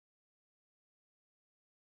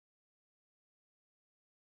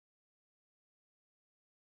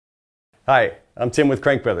Hi, I'm Tim with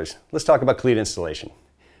Crankbrothers. Let's talk about cleat installation.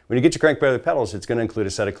 When you get your Crankbrother pedals, it's going to include a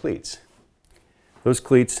set of cleats. Those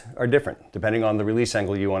cleats are different depending on the release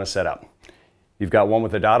angle you want to set up. You've got one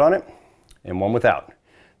with a dot on it and one without.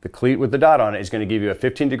 The cleat with the dot on it is going to give you a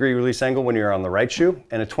 15-degree release angle when you're on the right shoe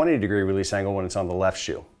and a 20-degree release angle when it's on the left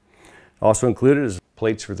shoe. Also included is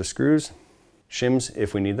plates for the screws, shims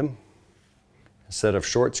if we need them, a set of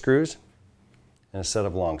short screws, and a set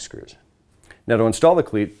of long screws. Now to install the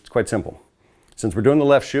cleat, it's quite simple. Since we're doing the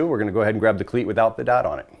left shoe, we're going to go ahead and grab the cleat without the dot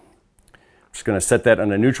on it. I'm just going to set that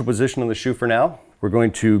on a neutral position on the shoe for now. We're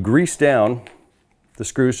going to grease down the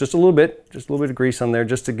screws just a little bit of grease on there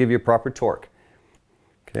just to give you a proper torque.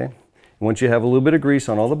 Okay. And once you have a little bit of grease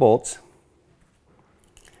on all the bolts,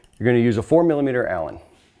 you're going to use a 4mm Allen.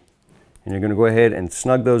 And you're going to go ahead and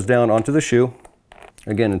snug those down onto the shoe.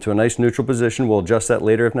 Again, into a nice neutral position. We'll adjust that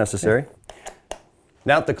later if necessary.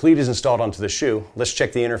 Now that the cleat is installed onto the shoe, let's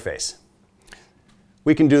check the interface.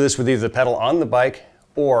 We can do this with either the pedal on the bike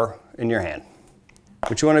or in your hand.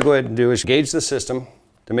 What you want to go ahead and do is gauge the system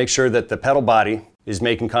to make sure that the pedal body is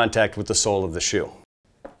making contact with the sole of the shoe.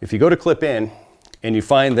 If you go to clip in and you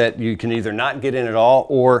find that you can either not get in at all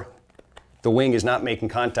or the wing is not making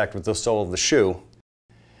contact with the sole of the shoe,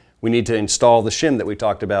 we need to install the shim that we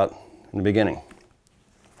talked about in the beginning.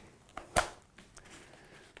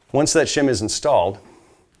 Once that shim is installed,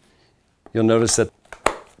 you'll notice that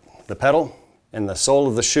the pedal and the sole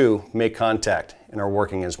of the shoe make contact and are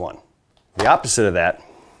working as one. The opposite of that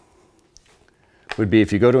would be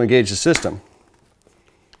if you go to engage the system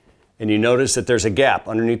and you notice that there's a gap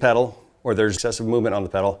underneath the pedal or there's excessive movement on the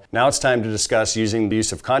pedal. Now it's time to discuss using the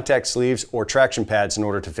use of contact sleeves or traction pads in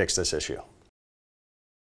order to fix this issue.